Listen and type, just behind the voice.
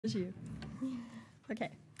You. Okay,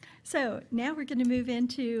 so now we're going to move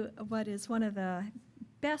into what is one of the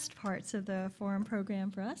best parts of the forum program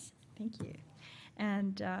for us. Thank you.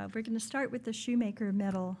 And we're going to start with the Shoemaker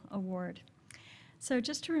Medal Award. So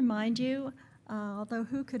just to remind you, although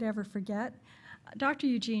who could ever forget, Dr.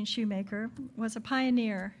 Eugene Shoemaker was a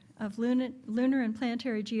pioneer of lunar and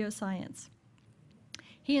planetary geoscience.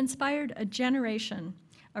 He inspired a generation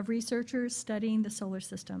of researchers studying the solar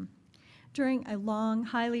system. During a long,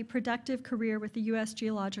 highly productive career with the U.S.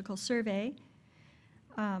 Geological Survey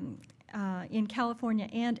in California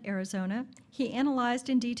and Arizona, he analyzed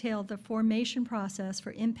in detail the formation process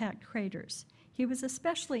for impact craters. He was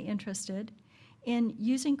especially interested in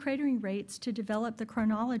using cratering rates to develop the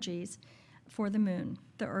chronologies for the Moon,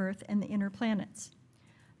 the Earth, and the inner planets.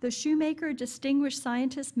 The Shoemaker Distinguished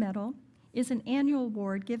Scientist Medal is an annual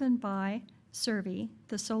award given by SURVEY,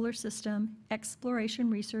 the Solar System Exploration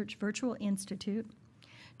Research Virtual Institute,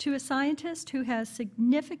 to a scientist who has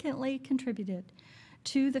significantly contributed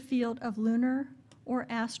to the field of lunar or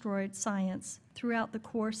asteroid science throughout the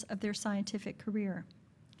course of their scientific career.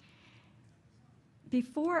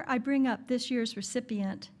 Before I bring up this year's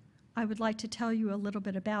recipient, I would like to tell you a little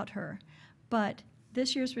bit about her, but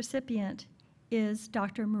this year's recipient is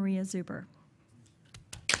Dr. Maria Zuber.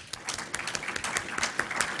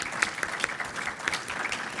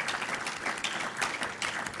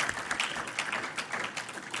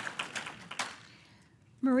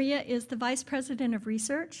 Maria is the Vice President of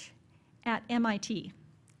Research at MIT.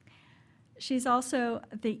 She's also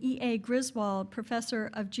the E.A. Griswold Professor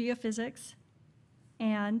of Geophysics,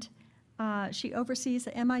 and she oversees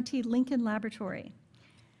the MIT Lincoln Laboratory.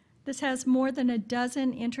 This has more than a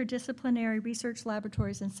dozen interdisciplinary research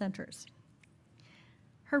laboratories and centers.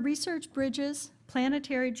 Her research bridges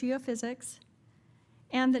planetary geophysics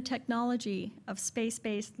and the technology of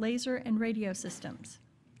space-based laser and radio systems.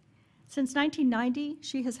 Since 1990,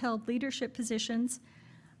 she has held leadership positions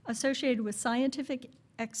associated with scientific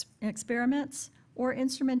experiments or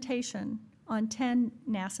instrumentation on 10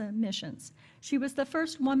 NASA missions. She was the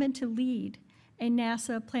first woman to lead a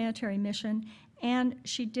NASA planetary mission, and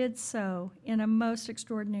she did so in a most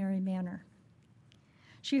extraordinary manner.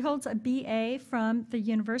 She holds a BA from the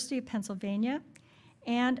University of Pennsylvania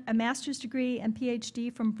and a master's degree and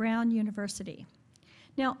PhD from Brown University.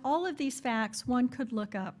 Now, all of these facts one could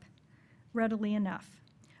look up readily enough,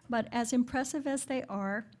 but as impressive as they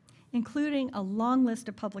are, including a long list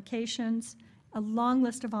of publications, a long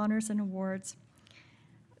list of honors and awards,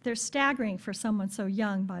 they're staggering for someone so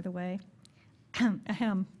young, by the way.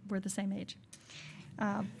 Ahem, we're the same age.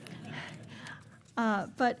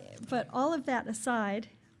 But all of that aside,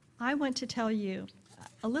 I want to tell you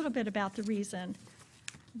a little bit about the reason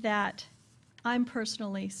that I'm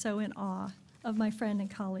personally so in awe of my friend and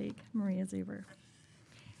colleague, Maria Zuber.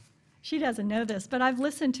 She doesn't know this, but I've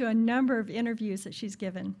listened to a number of interviews that she's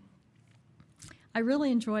given. I really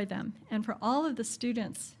enjoy them, and for all of the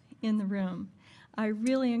students in the room, I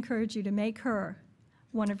really encourage you to make her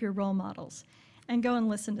one of your role models and go and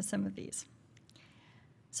listen to some of these.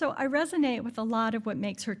 So I resonate with a lot of what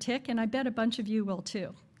makes her tick, and I bet a bunch of you will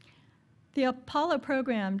too. The Apollo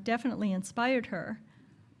program definitely inspired her,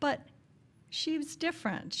 but she was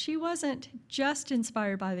different. She wasn't just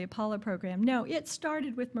inspired by the Apollo program. No, it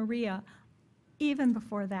started with Maria even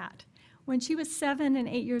before that. When she was 7 and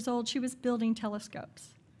 8 years old, she was building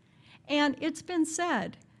telescopes. And it's been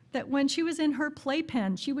said that when she was in her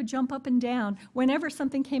playpen, she would jump up and down whenever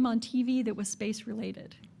something came on TV that was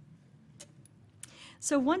space-related.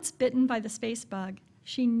 So once bitten by the space bug,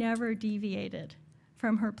 she never deviated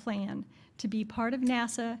from her plan to be part of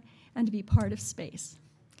NASA and to be part of space.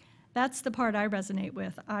 That's the part I resonate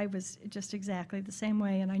with. I was just exactly the same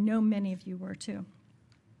way, and I know many of you were too.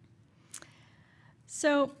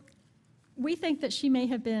 So we think that she may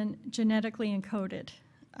have been genetically encoded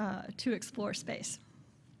to explore space.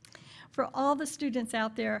 For all the students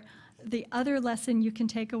out there, the other lesson you can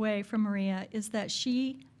take away from Maria is that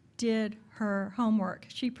she did her homework.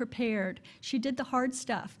 She prepared. She did the hard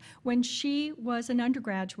stuff. When she was an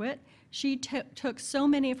undergraduate, she took so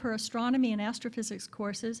many of her astronomy and astrophysics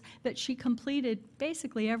courses that she completed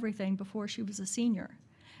basically everything before she was a senior.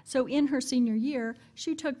 So in her senior year,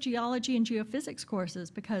 she took geology and geophysics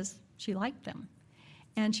courses because she liked them.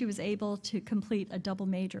 And she was able to complete a double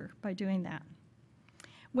major by doing that.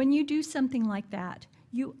 When you do something like that,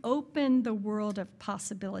 you open the world of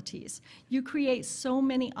possibilities. You create so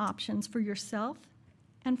many options for yourself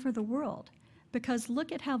and for the world, because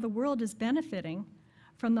look at how the world is benefiting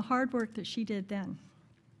from the hard work that she did then.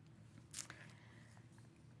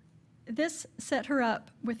 this set her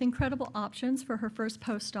up with incredible options for her first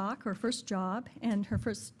postdoc or first job, and her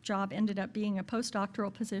first job ended up being a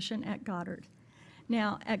postdoctoral position at Goddard.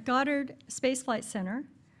 Now, at Goddard Space Flight Center,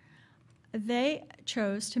 they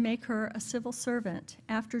chose to make her a civil servant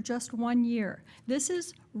after just 1 year. This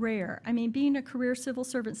is rare. I mean, being a career civil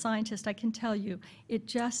servant scientist, I can tell you, it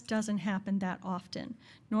just doesn't happen that often.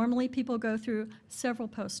 Normally, people go through several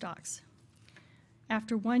postdocs.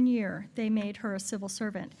 After 1 year, they made her a civil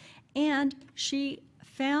servant. And she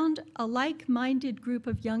found a like-minded group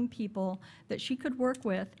of young people that she could work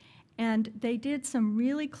with, and they did some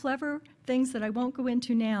really clever things that I won't go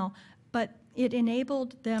into now, but it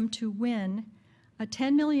enabled them to win a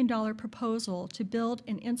 $10 million proposal to build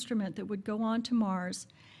an instrument that would go on to Mars.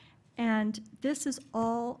 And this is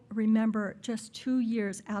all, remember, just 2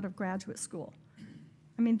 years out of graduate school.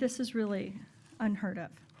 I mean, this is really unheard of.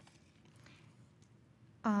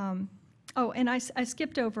 Oh, and I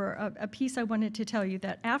skipped over a piece I wanted to tell you,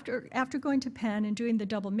 that after going to Penn and doing the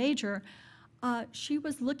double major, she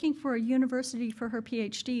was looking for a university for her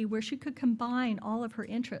PhD where she could combine all of her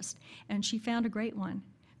interests, and she found a great one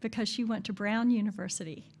because she went to Brown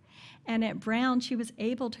University. And at Brown, she was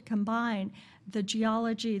able to combine the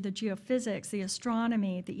geology, the geophysics, the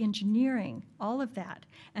astronomy, the engineering, all of that.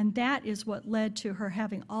 And that is what led to her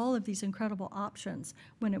having all of these incredible options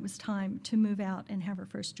when it was time to move out and have her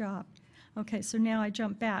first job. Okay, so now I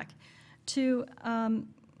jump back to her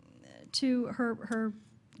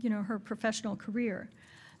her professional career.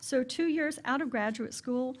 So 2 years out of graduate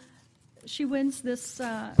school, she wins this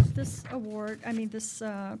award, this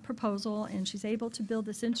proposal, and she's able to build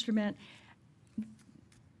this instrument.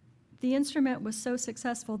 The instrument was so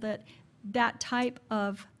successful that that type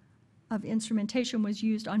of instrumentation was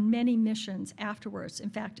used on many missions afterwards. In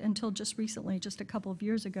fact, until just recently, just a couple of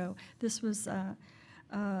years ago, this was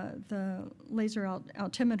the laser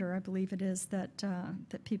altimeter, I believe it is,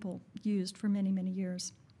 that people used for many, many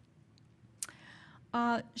years.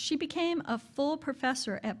 She became a full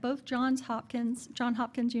professor at both Johns Hopkins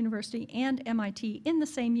University and MIT in the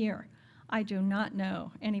same year. I do not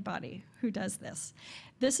know anybody who does this.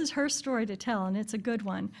 This is her story to tell, and it's a good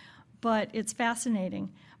one, but it's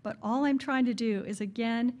fascinating. But all I'm trying to do is,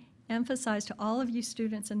 again, emphasize to all of you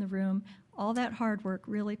students in the room, all that hard work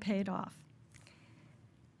really paid off.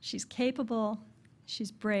 She's capable,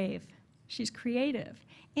 she's brave, she's creative,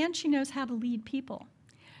 and she knows how to lead people.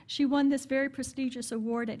 She won this very prestigious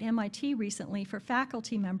award at MIT recently for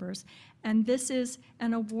faculty members, and this is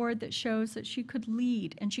an award that shows that she could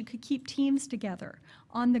lead and she could keep teams together.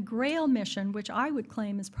 On the Grail mission, which I would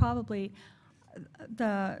claim is probably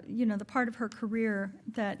the part of her career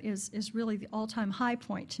that is really the all-time high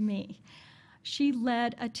point to me, she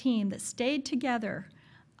led a team that stayed together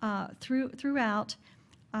throughout.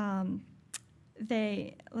 The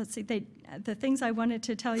things I wanted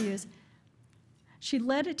to tell you is, she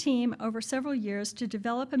led a team over several years to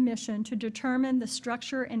develop a mission to determine the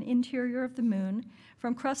structure and interior of the moon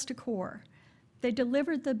from crust to core. They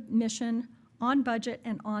delivered the mission on budget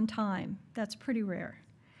and on time. That's pretty rare.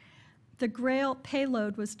 The Grail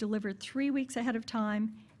payload was delivered 3 weeks ahead of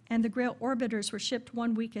time, and the Grail orbiters were shipped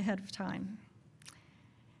 1 week ahead of time.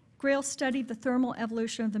 Grail studied the thermal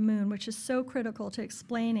evolution of the moon, which is so critical to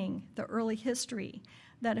explaining the early history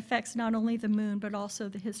that affects not only the moon, but also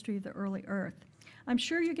the history of the early Earth. I'm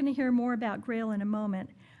sure you're going to hear more about Grail in a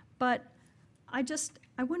moment, but I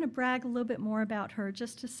want to brag a little bit more about her,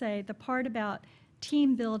 just to say the part about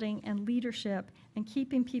team building and leadership and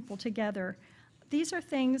keeping people together. These are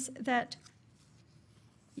things that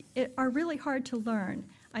are really hard to learn.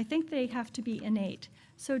 I think they have to be innate.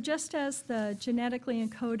 So just as the genetically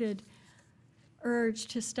encoded urge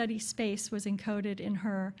to study space was encoded in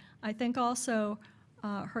her, I think also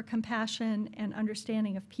her compassion and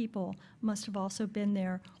understanding of people must have also been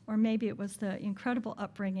there, or maybe it was the incredible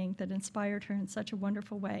upbringing that inspired her in such a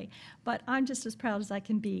wonderful way. But I'm just as proud as I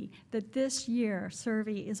can be that this year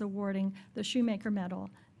Survey is awarding the Shoemaker Medal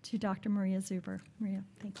to Dr. Maria Zuber. Maria,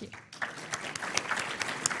 thank you.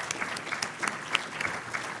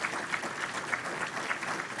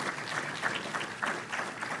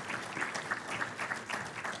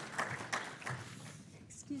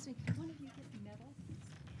 Excuse me, can one of you get the medal?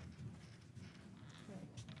 Great.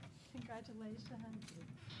 Congratulations.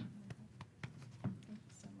 Thank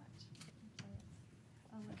you so much. Okay.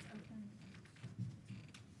 Let's open.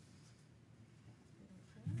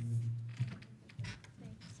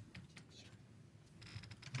 Thanks.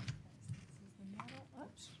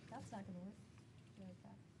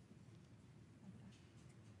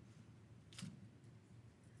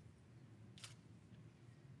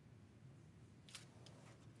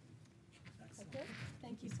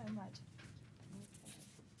 much.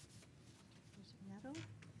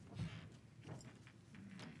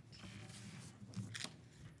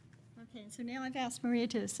 Okay, so now I've asked Maria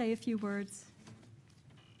to say a few words.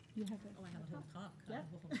 You have Oh, I have a talk. Yep.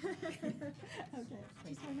 Okay,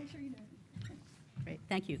 just want to make sure you know. Great,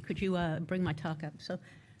 thank you. Could you bring my talk up? So,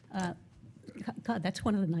 God, that's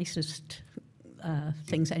one of the nicest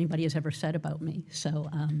things anybody has ever said about me. So,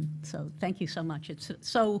 so thank you so much. It's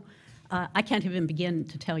so, I can't even begin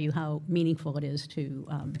to tell you how meaningful it is to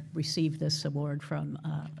receive this award from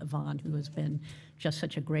Yvonne, who has been just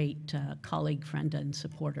such a great colleague, friend, and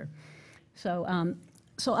supporter. So,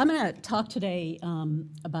 so I'm going to talk today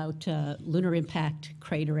about lunar impact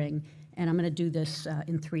cratering, and I'm going to do this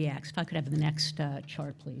in 3 acts. If I could have the next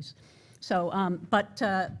chart, please. So, but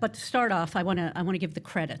to start off, I want to give the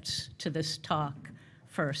credits to this talk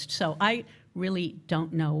first. So I really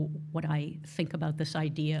don't know what I think about this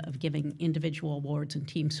idea of giving individual awards in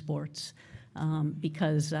team sports,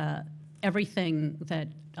 because everything that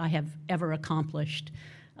I have ever accomplished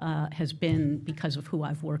has been because of who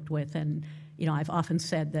I've worked with. And, you know, I've often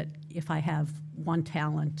said that if I have one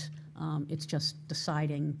talent, it's just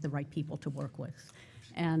deciding the right people to work with.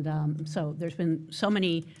 And so there's been so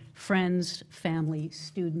many friends, family,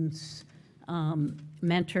 students,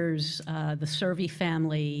 mentors, the Survey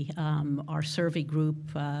family, our Survey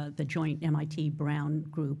group, the joint MIT Brown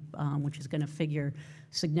group, which is going to figure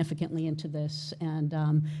significantly into this. And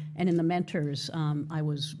in the mentors, I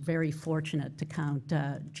was very fortunate to count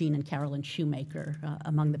Eugene and Carolyn Shoemaker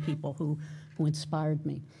among the people who inspired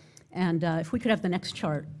me. And if we could have the next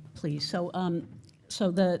chart, please. So,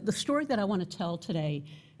 so the story that I want to tell today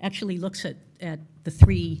actually looks at the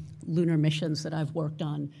 3 lunar missions that I've worked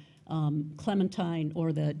on. Clementine,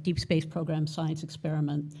 or the Deep Space Program Science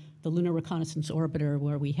Experiment, the Lunar Reconnaissance Orbiter,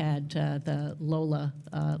 where we had the LOLA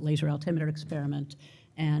laser altimeter experiment,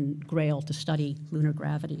 and GRAIL to study lunar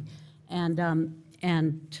gravity. And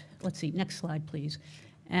let's see, next slide, please.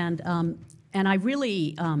 And I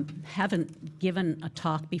really haven't given a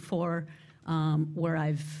talk before where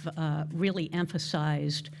I've really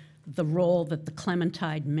emphasized the role that the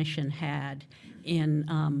Clementine mission had in,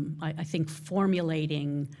 I think,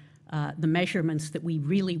 formulating the measurements that we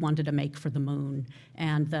really wanted to make for the moon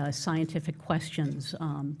and the scientific questions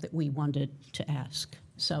that we wanted to ask.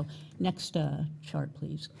 So next chart,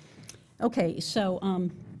 please. Okay, so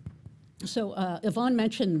Yvonne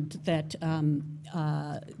mentioned that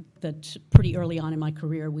that pretty early on in my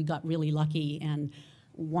career we got really lucky and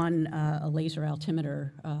won a laser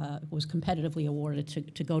altimeter, was competitively awarded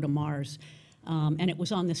to go to Mars. And it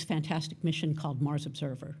was on this fantastic mission called Mars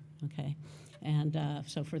Observer, okay? And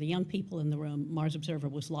so for the young people in the room, Mars Observer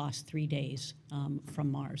was lost 3 days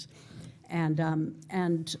from Mars.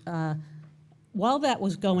 And while that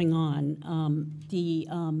was going on, the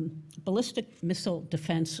Ballistic Missile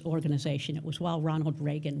Defense Organization, it was while Ronald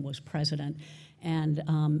Reagan was president, and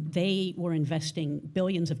they were investing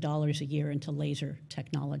billions of dollars a year into laser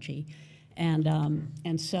technology.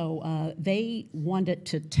 And so they wanted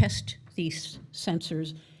to test these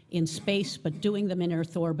sensors in space, but doing them in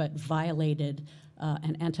Earth orbit violated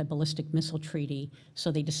an anti-ballistic missile treaty,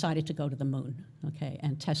 so they decided to go to the moon, okay,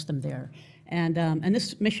 and test them there. And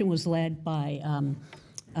this mission was led by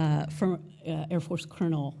Air Force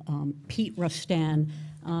Colonel Pete Rustan.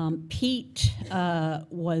 Pete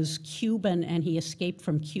was Cuban, and he escaped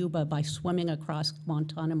from Cuba by swimming across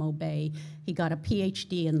Guantanamo Bay. He got a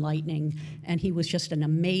PhD in lightning, and he was just an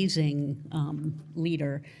amazing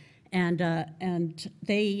leader. And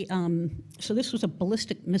they, so this was a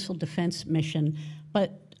ballistic missile defense mission,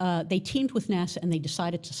 but they teamed with NASA and they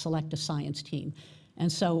decided to select a science team. And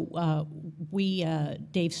so we,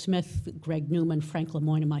 Dave Smith, Greg Newman, Frank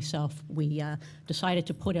Lemoyne, and myself, we decided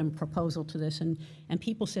to put in a proposal to this. And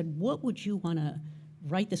people said, what would you want to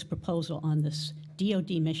write this proposal on this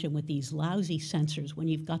DoD mission with these lousy sensors when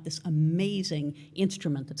you've got this amazing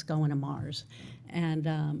instrument that's going to Mars? And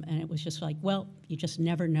it was just like, well, you just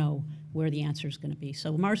never know where the answer is going to be.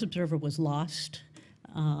 So Mars Observer was lost,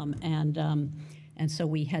 and so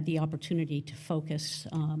we had the opportunity to focus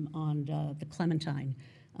on the Clementine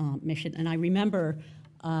mission. And I remember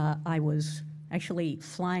I was actually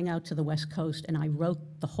flying out to the West Coast, and I wrote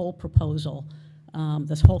the whole proposal,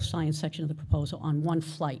 this whole science section of the proposal, on one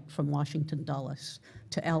flight from Washington Dulles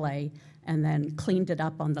to LA, and then cleaned it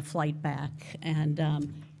up on the flight back, and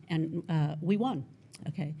we won,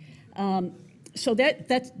 okay? So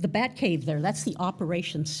that's the Bat Cave there. That's the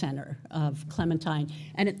operations center of Clementine.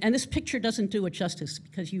 And this picture doesn't do it justice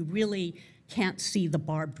because you really can't see the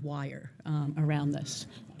barbed wire around this.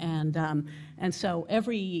 And so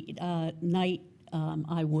every night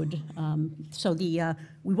I would,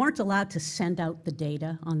 we weren't allowed to send out the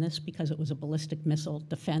data on this because it was a ballistic missile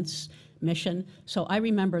defense mission. So I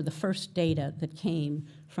remember the first data that came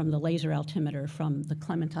from the laser altimeter from the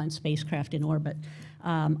Clementine spacecraft in orbit.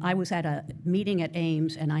 I was at a meeting at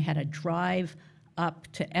Ames, and I had to drive up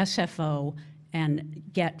to SFO and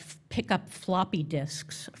pick up floppy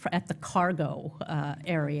disks at the cargo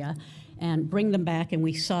area and bring them back, and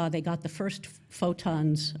we saw they got the first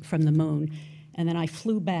photons from the moon. And then I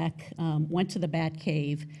flew back, went to the Bat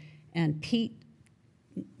Cave, and Pete,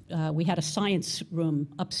 we had a science room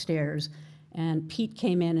upstairs, and Pete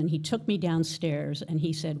came in and he took me downstairs and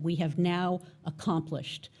he said, "We have now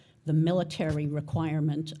accomplished the military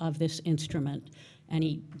requirement of this instrument." And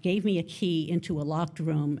he gave me a key into a locked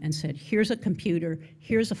room and said, "Here's a computer,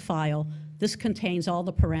 here's a file, this contains all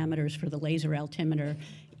the parameters for the laser altimeter.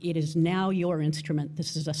 It is now your instrument.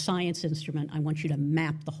 This is a science instrument. I want you to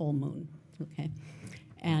map the whole moon." Okay.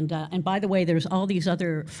 And by the way, there's all these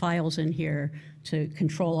other files in here to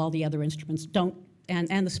control all the other instruments.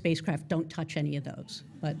 And the spacecraft, don't touch any of those.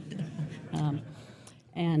 But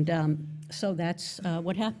so that's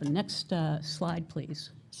what happened. Next slide,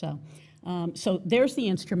 please. So there's the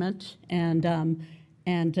instrument, and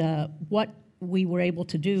what we were able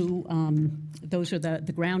to do. Those are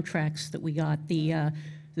the ground tracks that we got.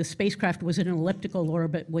 The spacecraft was in an elliptical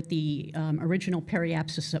orbit with the original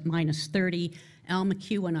periapsis at -30. Al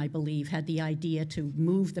McEwen, I believe, had the idea to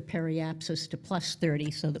move the periapsis to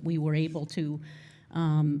 +30 so that we were able to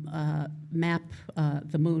map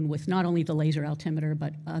the moon with not only the laser altimeter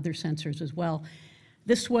but other sensors as well.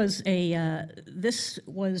 This was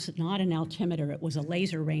not an altimeter, it was a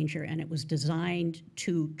laser ranger, and it was designed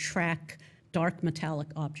to track dark metallic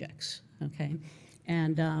objects, okay?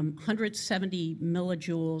 And 170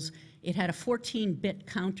 millijoules. It had a 14-bit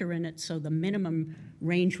counter in it, so the minimum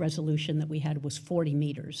range resolution that we had was 40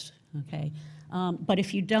 meters, okay? But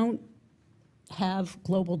if you don't have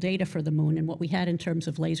global data for the moon, and what we had in terms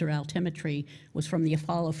of laser altimetry was from the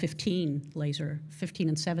Apollo 15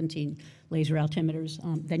 and 17 laser altimeters,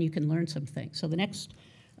 then you can learn some things. So the next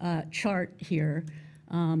chart here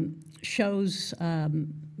shows,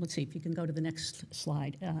 let's see if you can go to the next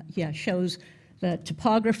slide. Shows the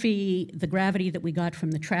topography, the gravity that we got from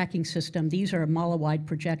the tracking system. These are Malawide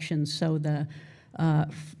projections, so the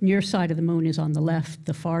near side of the moon is on the left,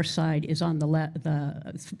 the far side is on the left,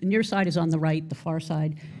 the near side is on the right, the far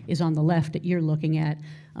side is on the left that you're looking at.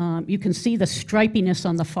 You can see the stripiness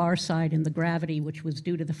on the far side and the gravity, which was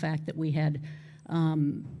due to the fact that we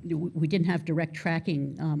didn't have direct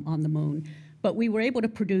tracking on the moon. But we were able to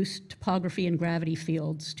produce topography and gravity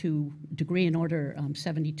fields to degree and order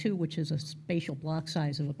 72, which is a spatial block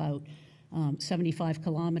size of about 75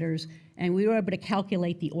 kilometers. And we were able to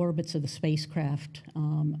calculate the orbits of the spacecraft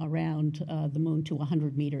around the moon to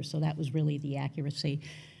 100 meters. So that was really the accuracy.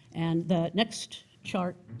 And the next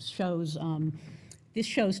chart shows, this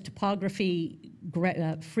shows topography,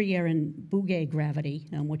 free air and Bouguer gravity,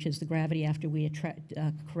 which is the gravity after we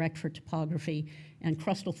correct for topography, and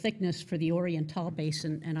crustal thickness for the Oriental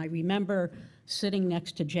Basin. And I remember sitting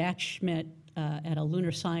next to Jack Schmidt at a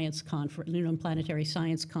lunar and planetary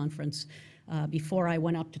science conference before I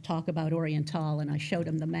went up to talk about Oriental, and I showed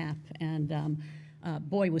him the map. And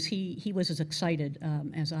boy, was he was as excited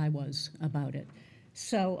as I was about it.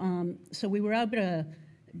 So we were able to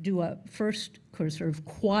do a first sort of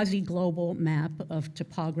quasi-global map of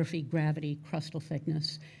topography, gravity, crustal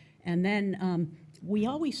thickness. And then we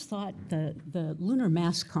always thought the lunar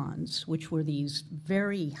mascons, which were these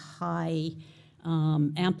very high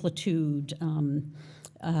amplitude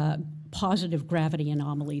positive gravity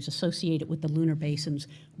anomalies associated with the lunar basins,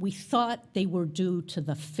 we thought they were due to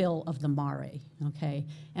the fill of the mare, okay?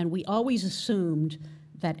 And we always assumed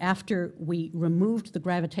that after we removed the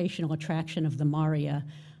gravitational attraction of the Maria,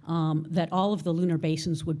 that all of the lunar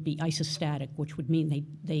basins would be isostatic, which would mean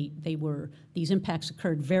these impacts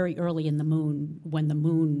occurred very early in the moon when the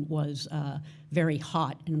moon was very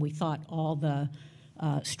hot, and we thought all the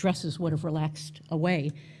stresses would have relaxed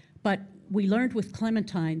away. But we learned with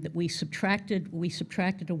Clementine that we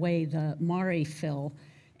subtracted away the mare fill,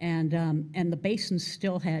 and the basins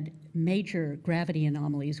still had major gravity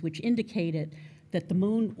anomalies, which indicated that the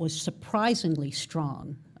moon was surprisingly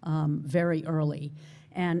strong very early.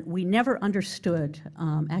 And we never understood,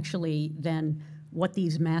 actually, then what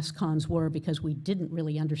these mascons were, because we didn't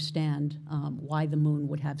really understand why the moon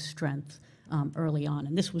would have strength early on.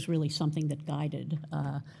 And this was really something that guided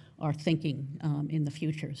our thinking in the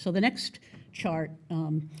future. So the next chart,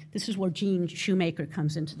 this is where Eugene Shoemaker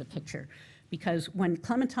comes into the picture. because when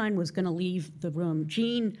Clementine was going to leave the room,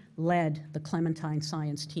 Jean led the Clementine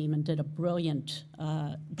science team and did a brilliant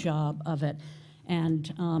job of it.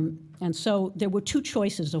 And so there were two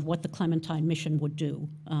choices of what the Clementine mission would do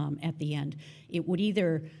at the end. It would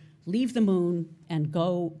either leave the moon and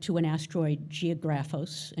go to an asteroid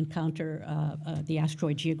Geographos, encounter the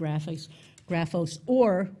asteroid Geographos,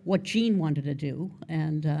 or what Jean wanted to do,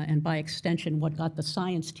 and by extension what got the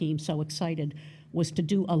science team so excited, was to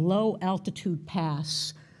do a low-altitude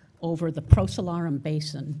pass over the Procellarum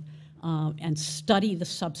Basin and study the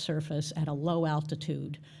subsurface at a low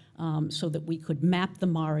altitude so that we could map the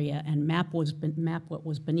Maria and map what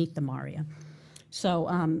was beneath the Maria.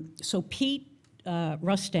 So Pete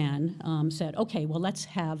Rustan said, okay, well, let's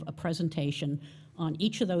have a presentation on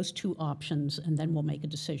each of those two options, and then we'll make a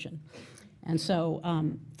decision. And so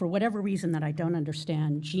for whatever reason that I don't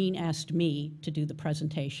understand, Jean asked me to do the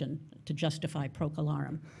presentation to justify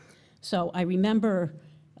Procellarum. So I remember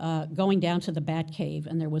going down to the Batcave,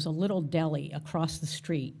 and there was a little deli across the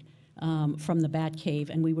street from the Batcave,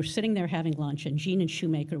 and we were sitting there having lunch, and Eugene and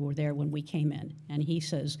Shoemaker were there when we came in, and he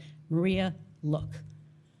says, Maria, look,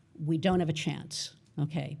 we don't have a chance,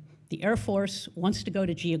 okay? The Air Force wants to go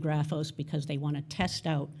to Geographos because they want to test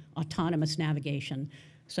out autonomous navigation,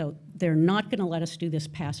 so they're not going to let us do this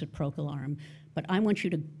pass at Procellarum, but I want you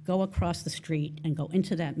to go across the street and go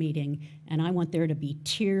into that meeting, and I want there to be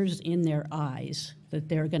tears in their eyes that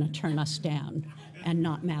they're going to turn us down and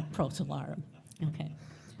not map Procellarum, okay?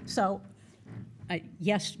 So,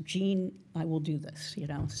 yes, Jean, I will do this, you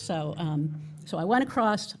know. So I went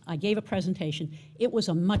across, I gave a presentation. It was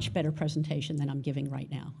a much better presentation than I'm giving right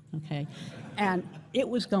now, okay? And it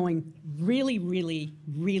was going really, really,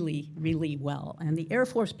 really, really well. And the Air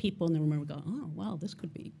Force people in the room were going, oh, wow, this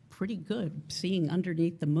could be pretty good, seeing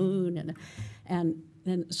underneath the moon. And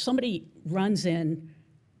then somebody runs in,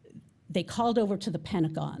 they called over to the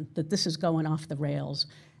Pentagon that this is going off the rails.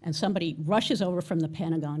 And somebody rushes over from the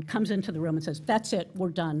Pentagon, comes into the room and says, that's it, we're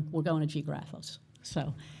done, we're going to Geographos.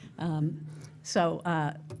 So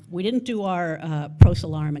we didn't do our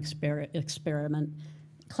Procellarum experiment.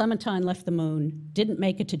 Clementine left the moon, didn't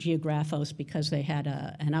make it to Geographos because they had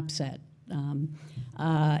an upset.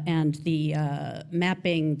 And the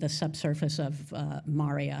mapping the subsurface of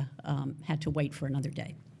Maria had to wait for another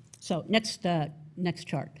day. So next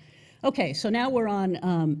chart. Okay, so now we're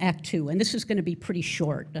on Act 2, and this is going to be pretty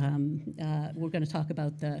short. We're going to talk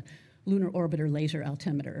about the Lunar Orbiter Laser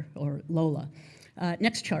Altimeter, or LOLA.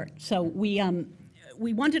 Next chart. So we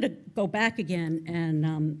wanted to go back again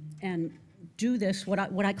and do this, what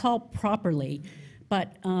I call properly,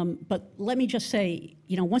 but let me just say,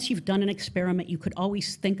 you know, once you've done an experiment, you could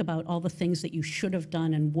always think about all the things that you should have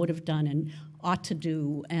done and would have done and ought to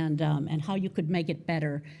do, and how you could make it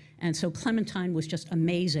better. And so Clementine was just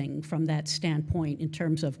amazing from that standpoint in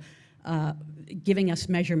terms of giving us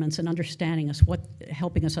measurements and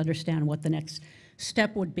helping us understand what the next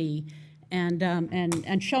step would be,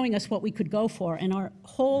 and showing us what we could go for. And our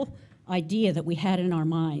whole idea that we had in our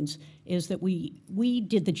minds is that we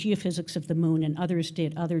did the geophysics of the moon and others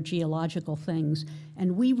did other geological things,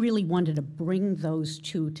 and we really wanted to bring those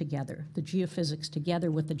two together, the geophysics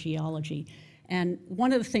together with the geology. And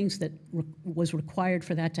one of the things that was required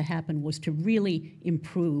for that to happen was to really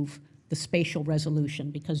improve the spatial resolution,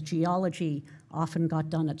 because geology often got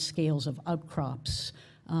done at scales of outcrops,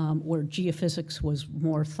 where geophysics was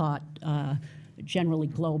more thought generally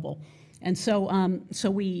global. And so, so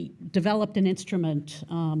we developed an instrument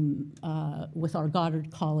with our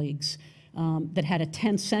Goddard colleagues that had a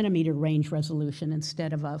 10-centimeter range resolution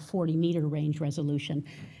instead of a 40-meter range resolution.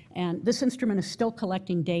 And this instrument is still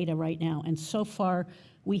collecting data right now, and so far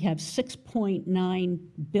we have 6.9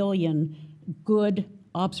 billion good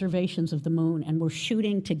observations of the moon, and we're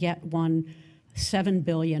shooting to get 7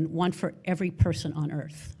 billion, one for every person on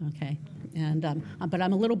Earth, okay? And, but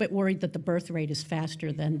I'm a little bit worried that the birth rate is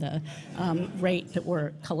faster than the rate that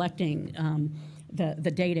we're collecting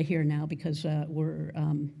the data here now, because we're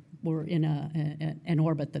in an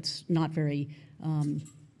orbit that's not very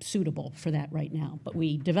suitable for that right now. But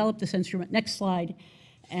we developed this instrument. Next slide.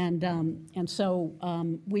 And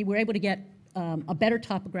so we were able to get a better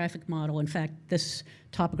topographic model. In fact, this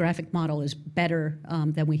topographic model is better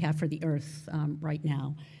than we have for the Earth right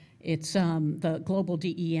now. It's the global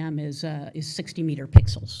DEM is 60-meter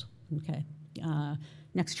pixels. Okay.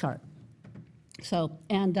 Next chart. So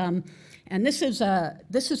and this is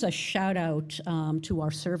a shout out to our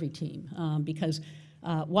survey team because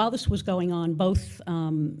while this was going on, both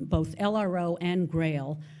LRO and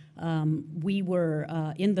GRAIL we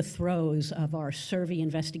were in the throes of our survey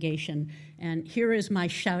investigation, and here is my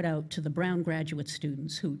shout out to the Brown graduate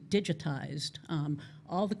students who digitized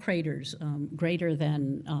all the craters greater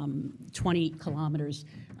than 20 kilometers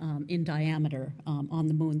in diameter on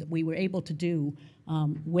the moon that we were able to do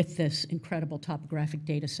with this incredible topographic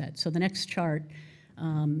data set. So the next chart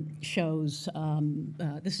shows,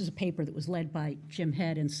 this is a paper that was led by Jim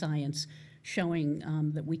Head in Science, showing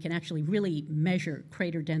that we can actually really measure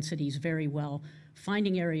crater densities very well,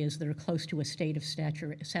 finding areas that are close to a state of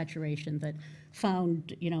saturation that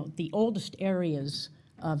found, the oldest areas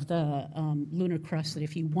of the lunar crust, that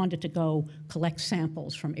if you wanted to go collect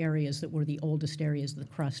samples from areas that were the oldest areas of the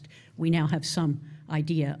crust, we now have some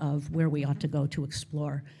idea of where we ought to go to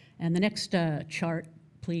explore. And the next chart,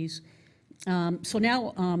 please. So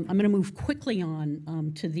now I'm going to move quickly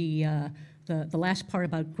on to the last part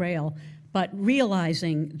about Grail, but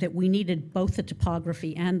realizing that we needed both the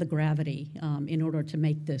topography and the gravity in order to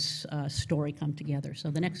make this story come together.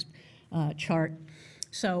 So the next chart.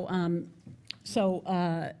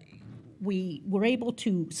 We were able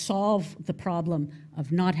to solve the problem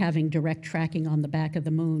of not having direct tracking on the back of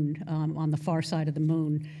the moon, on the far side of the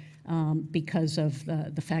moon, because of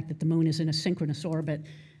the fact that the moon is in a synchronous orbit.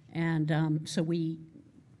 And so we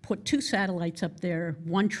put 2 satellites up there,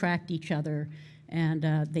 one tracked each other, and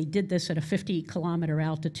they did this at a 50-kilometer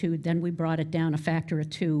altitude. Then we brought it down a factor of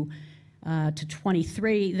 2 to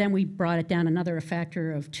 23. Then we brought it down a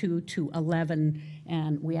factor of 2 to 11,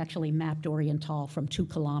 and we actually mapped Oriental from 2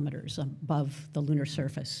 kilometers above the lunar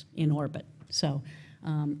surface in orbit. So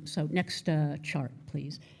next chart,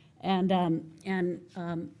 please. And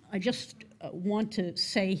I just want to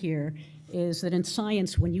say here is that in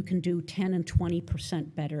science, when you can do 10 and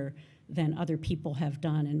 20% better than other people have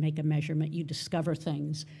done and make a measurement, you discover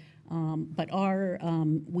things. But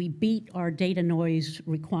we beat our data noise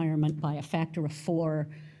requirement by a factor of 4.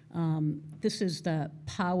 This is the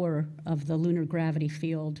power of the lunar gravity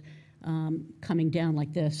field coming down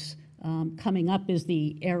like this. Coming up is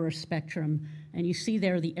the error spectrum, and you see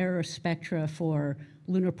there the error spectra for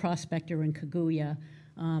Lunar Prospector and Kaguya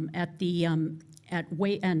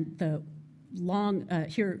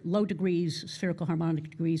here low degrees spherical harmonic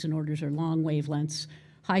degrees and orders are long wavelengths.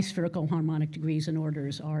 High spherical harmonic degrees and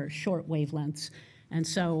orders are short wavelengths, and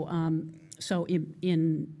so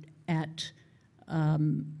at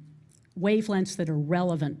wavelengths that are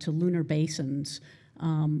relevant to lunar basins,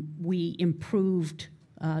 we improved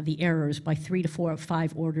the errors by 3 to 4 or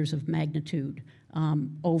 5 orders of magnitude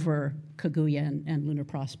over Kaguya and Lunar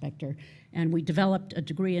Prospector, and we developed a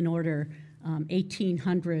degree and order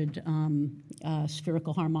 1800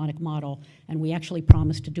 spherical harmonic model, and we actually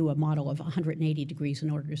promised to do a model of 180 degrees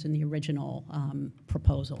and orders in the original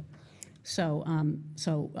proposal. And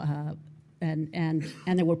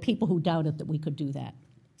there were people who doubted that we could do that.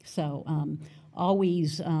 So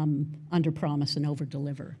always under promise and over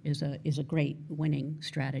deliver is a great winning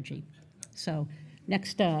strategy. So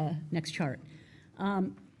next chart.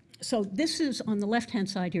 So this is on the left-hand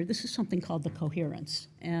side here. This is something called the coherence,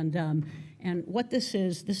 and what this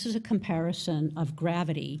is a comparison of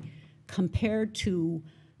gravity compared to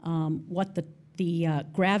what the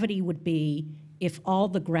gravity would be if all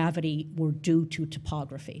the gravity were due to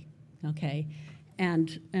topography. Okay,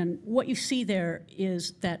 and what you see there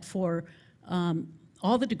is that for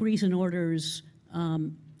all the degrees and orders,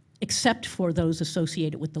 except for those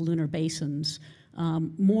associated with the lunar basins,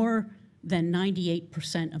 more than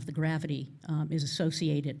 98% of the gravity is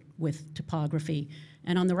associated with topography.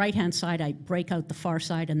 And on the right-hand side, I break out the far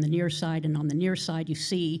side and the near side, and on the near side, you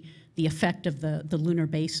see the effect of the lunar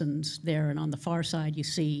basins there, and on the far side, you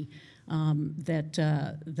see that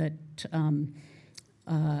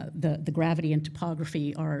the gravity and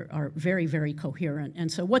topography are very, very coherent.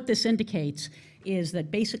 And so what this indicates is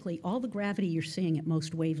that basically all the gravity you're seeing at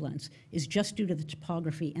most wavelengths is just due to the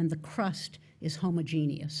topography, and the crust is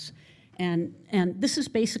homogeneous. And this is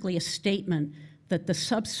basically a statement that the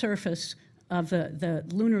subsurface of the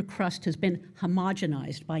lunar crust has been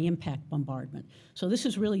homogenized by impact bombardment. So this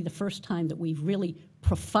is really the first time that we've really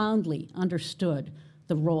profoundly understood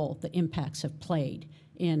the role that impacts have played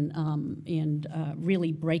in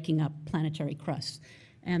really breaking up planetary crusts.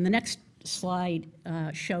 And the next slide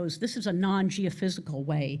shows this is a non-geophysical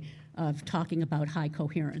way of talking about high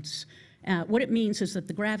coherence. What it means is that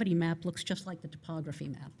the gravity map looks just like the topography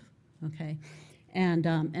map. Okay,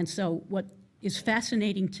 and so what is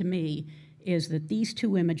fascinating to me is that these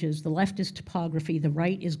 2 images, the left is topography, the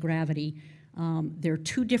right is gravity. They're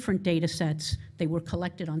 2 different data sets. They were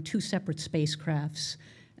collected on 2 separate spacecrafts,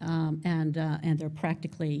 and they're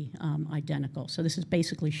practically identical. So this is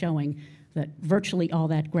basically showing that virtually all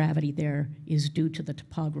that gravity there is due to the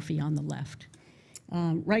topography on the left.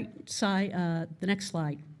 Right side, the next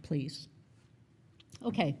slide, please.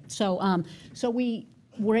 Okay, so we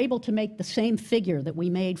were able to make the same figure that we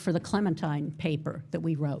made for the Clementine paper that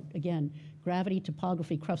we wrote. Again, gravity,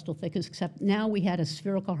 topography, crustal thickness, except now we had a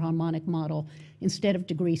spherical harmonic model. Instead of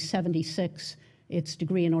degree 76, it's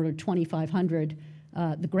degree in order 2500.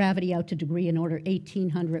 The gravity out to degree in order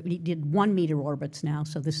 1800. We did 1 meter orbits now,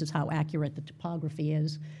 so this is how accurate the topography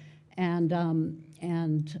is. And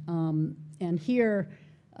here,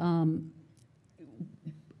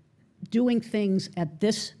 doing things at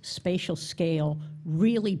this spatial scale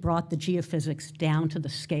really brought the geophysics down to the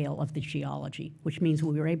scale of the geology, which means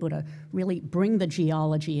we were able to really bring the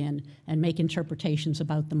geology in and make interpretations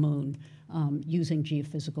about the moon using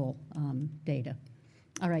geophysical data.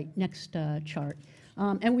 All right, next chart.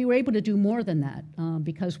 And we were able to do more than that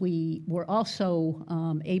because we were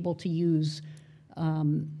also able to use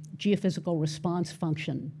geophysical response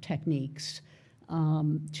function techniques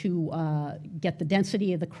to get the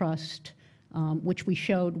density of the crust, which we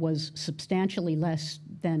showed was substantially less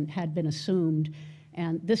than had been assumed.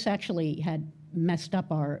 And this actually had messed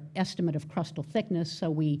up our estimate of crustal thickness, so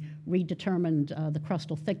we redetermined the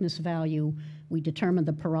crustal thickness value, we determined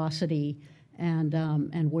the porosity, and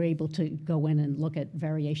we're able to go in and look at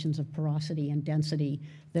variations of porosity and density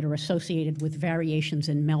that are associated with variations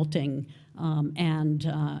in melting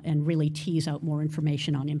and really tease out more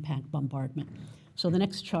information on impact bombardment. So the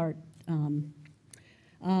next chart,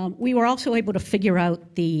 we were also able to figure out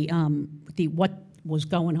what was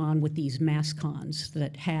going on with these mascons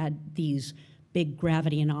that had these big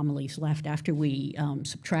gravity anomalies left after we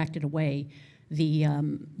subtracted away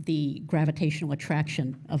the gravitational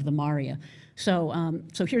attraction of the Maria. So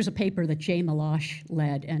here's a paper that Jay Malash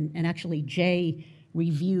led, and actually Jay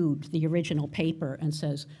reviewed the original paper and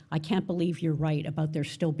says, I can't believe you're right about there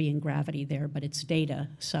still being gravity there, but it's data,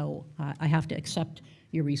 so I have to accept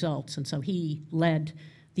your results. And so he led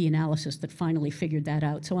the analysis that finally figured that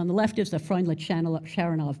out. So on the left is the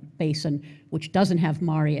Freundlich-Sharonov Basin, which doesn't have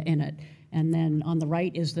Maria in it. And then on the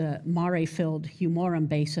right is the Mare-filled Humorum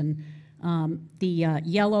Basin. The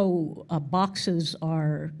yellow boxes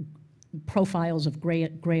are profiles of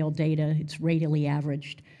Grail data. It's radially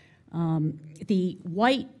averaged. The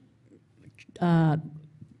white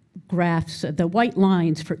graphs, the white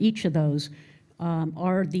lines for each of those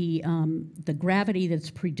are the gravity that's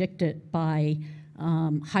predicted by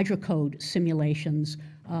hydrocode simulations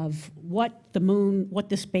of what the moon, what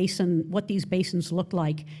this basin, what these basins look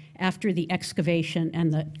like after the excavation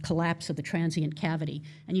and the collapse of the transient cavity.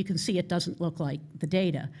 And you can see it doesn't look like the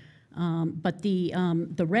data. But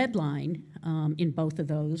the red line in both of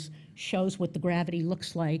those shows what the gravity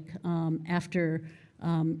looks like after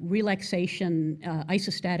relaxation,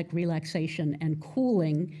 isostatic relaxation and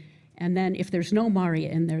cooling. And then if there's no Maria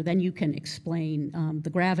in there, then you can explain the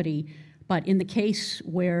gravity. But in the case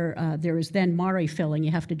where there is then Mare filling,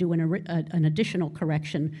 you have to do an additional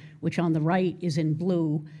correction, which on the right is in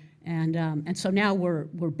blue. And so now we're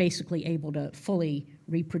basically able to fully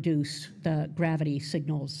reproduce the gravity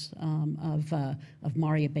signals of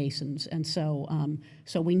Maria basins. And so,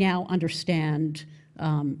 so we now understand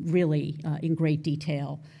really in great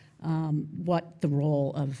detail what the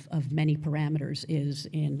role of many parameters is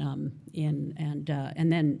in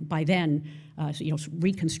and then by then, so, you know,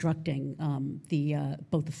 reconstructing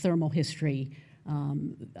both the thermal history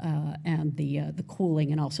and the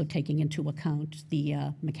cooling, and also taking into account the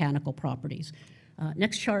mechanical properties.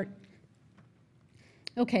 Next chart.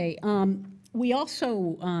 Okay, we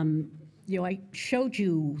also, you know, I showed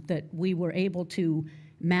you that we were able to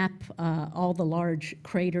map all the large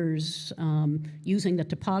craters using the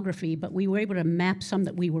topography, but we were able to map some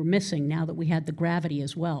that we were missing now that we had the gravity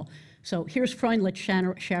as well. So here's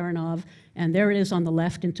Freundlich-Sharonov, and there it is on the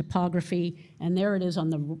left in topography, and there it is on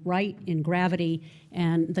the right in gravity.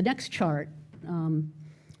 And the next chart,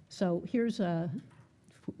 so here's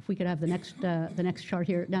if we could have the next chart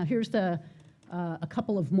here. Now here's a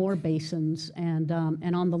couple of more basins, and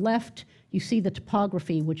on the left you see the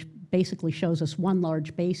topography, which basically shows us one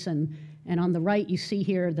large basin, and on the right you see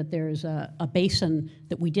here that there's a basin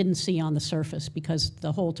that we didn't see on the surface because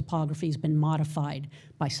the whole topography has been modified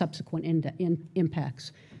by subsequent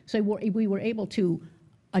impacts. So we were able to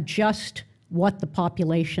adjust what the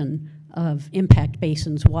population of impact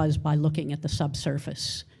basins was by looking at the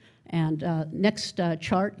subsurface. And next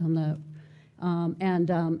chart on the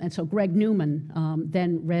and so Greg Newman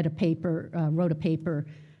then wrote a paper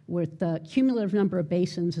with the cumulative number of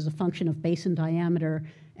basins as a function of basin diameter,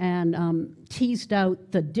 and teased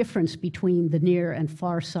out the difference between the near and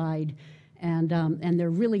far side, And there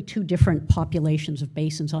are really two different populations of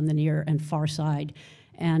basins on the near and far side,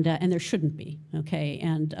 and there shouldn't be, okay?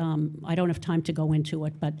 And I don't have time to go into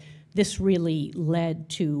it, but this really led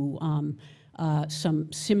to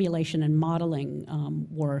some simulation and modeling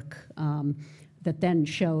work that then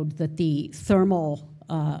showed that the thermal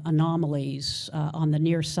anomalies on the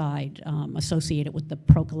near side associated with the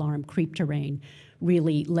procalarm creep terrain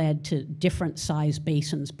really led to different size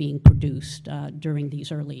basins being produced during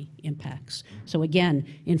these early impacts. So again,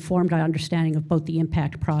 informed our understanding of both the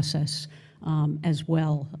impact process as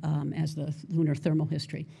well as the lunar thermal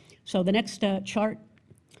history. So the next chart.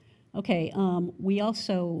 Okay, we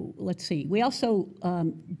also, let's see, we also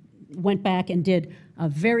went back and did a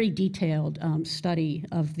very detailed study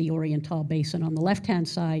of the Oriental Basin. On the left-hand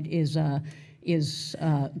side is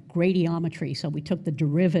gradiometry. So we took the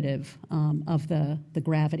derivative of the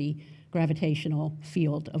gravitational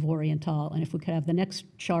field of Oriental. And if we could have the next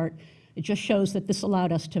chart, it just shows that this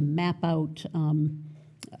allowed us to map out,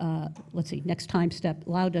 let's see, next time step,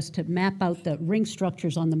 allowed us to map out the ring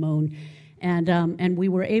structures on the moon. And we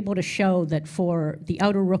were able to show that for the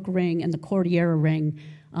outer Rook ring and the Cordillera ring,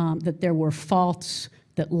 that there were faults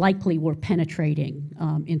that likely were penetrating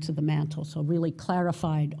into the mantle. So really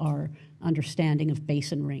clarified our understanding of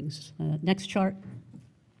basin rings. Next chart.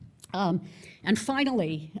 And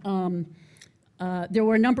finally, there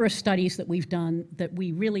were a number of studies that we've done that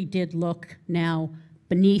we really did look now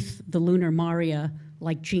beneath the lunar maria,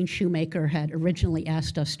 like Gene Shoemaker had originally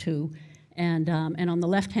asked us to. And on the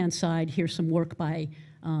left-hand side, here's some work by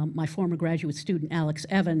my former graduate student, Alex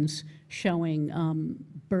Evans, showing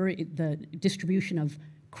the distribution of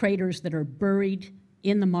craters that are buried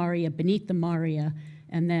in the maria, beneath the maria,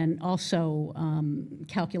 and then also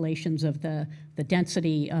calculations of the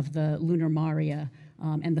density of the lunar maria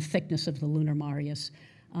and the thickness of the lunar marias.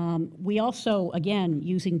 We also, again,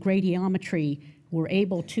 using gradiometry, were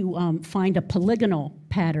able to find a polygonal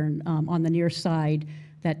pattern on the near side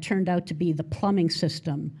that turned out to be the plumbing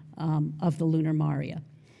system of the lunar maria.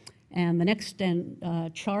 And the next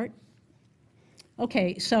chart.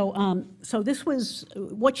 Okay, so this was,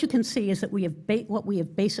 what you can see is that what we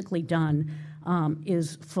have basically done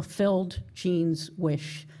is fulfilled Gene's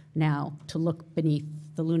wish now to look beneath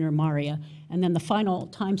the lunar maria. And then the final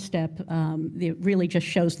time step, it really just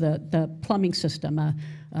shows the plumbing system,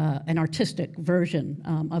 an artistic version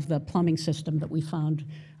of the plumbing system that we found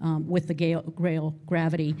with the Grail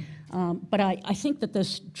gravity. But I think that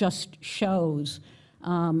this just shows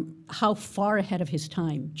how far ahead of his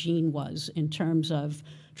time Gene was in terms of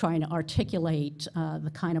trying to articulate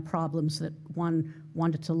the kind of problems that one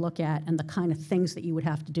wanted to look at and the kind of things that you would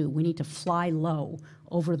have to do. We need to fly low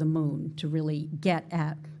over the moon to really get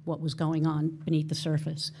at what was going on beneath the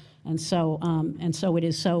surface. And so it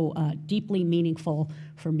is so deeply meaningful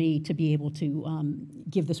for me to be able to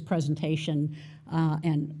give this presentation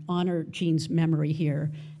and honor Gene's memory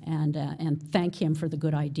here and thank him for the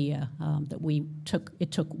good idea that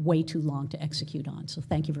it took way too long to execute on. So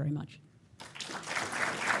thank you very much.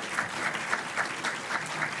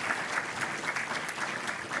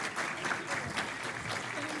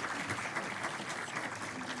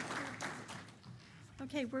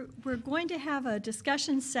 Okay, we're going to have a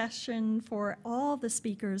discussion session for all the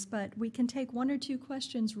speakers, but we can take one or two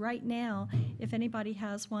questions right now if anybody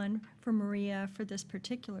has one for Maria for this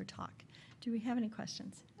particular talk. Do we have any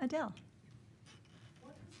questions? Adele.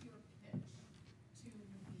 What was your pitch to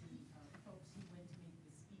the folks you went to make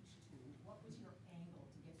the speech to? What was your angle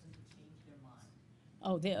to get them to change their mind?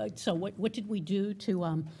 Oh, so what did we do to,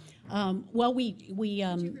 well, we Could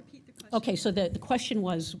you repeat the question? Okay, so the question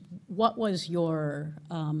was, what was your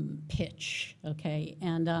pitch, okay?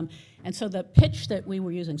 And so the pitch that we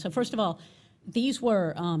were using, so first of all, these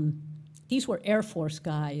were Air Force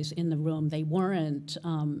guys in the room. They weren't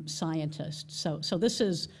scientists. So this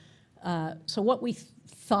is, so what we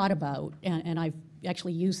thought about, and I've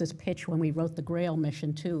actually used this pitch when we wrote the Grail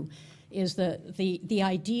mission too, is the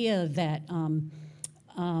idea that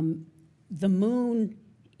the moon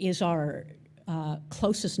is our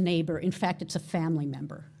closest neighbor. In fact, it's a family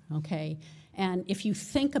member, okay? And if you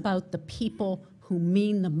think about the people who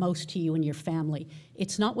mean the most to you and your family,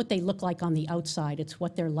 it's not what they look like on the outside, it's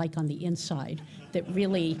what they're like on the inside that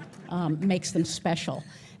really makes them special.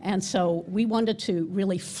 And so we wanted to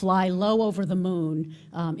really fly low over the moon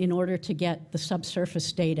in order to get the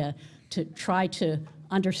subsurface data to try to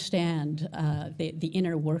understand the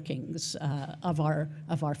inner workings of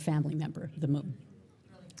our family member, the moon.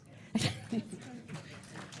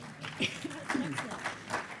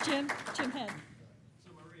 Jim Head.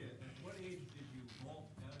 So Maria, at what age did you vault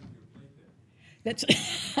out of your playpen? That's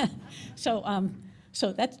so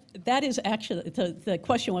So that is actually, the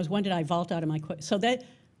question was, when did I vault out of my, so that,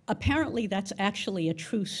 apparently that's actually a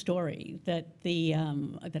true story, that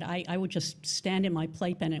that I would just stand in my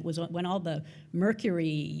playpen. It was when all the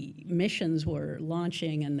Mercury missions were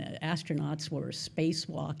launching and the astronauts were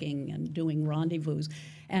spacewalking and doing rendezvous,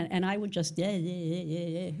 and I would just,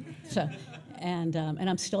 so, and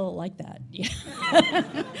I'm still like that. Yeah.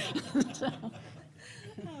 So.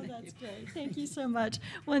 Oh, that's great. Thank you so much.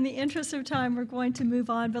 Well, in the interest of time, we're going to move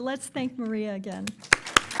on, but let's thank Maria again.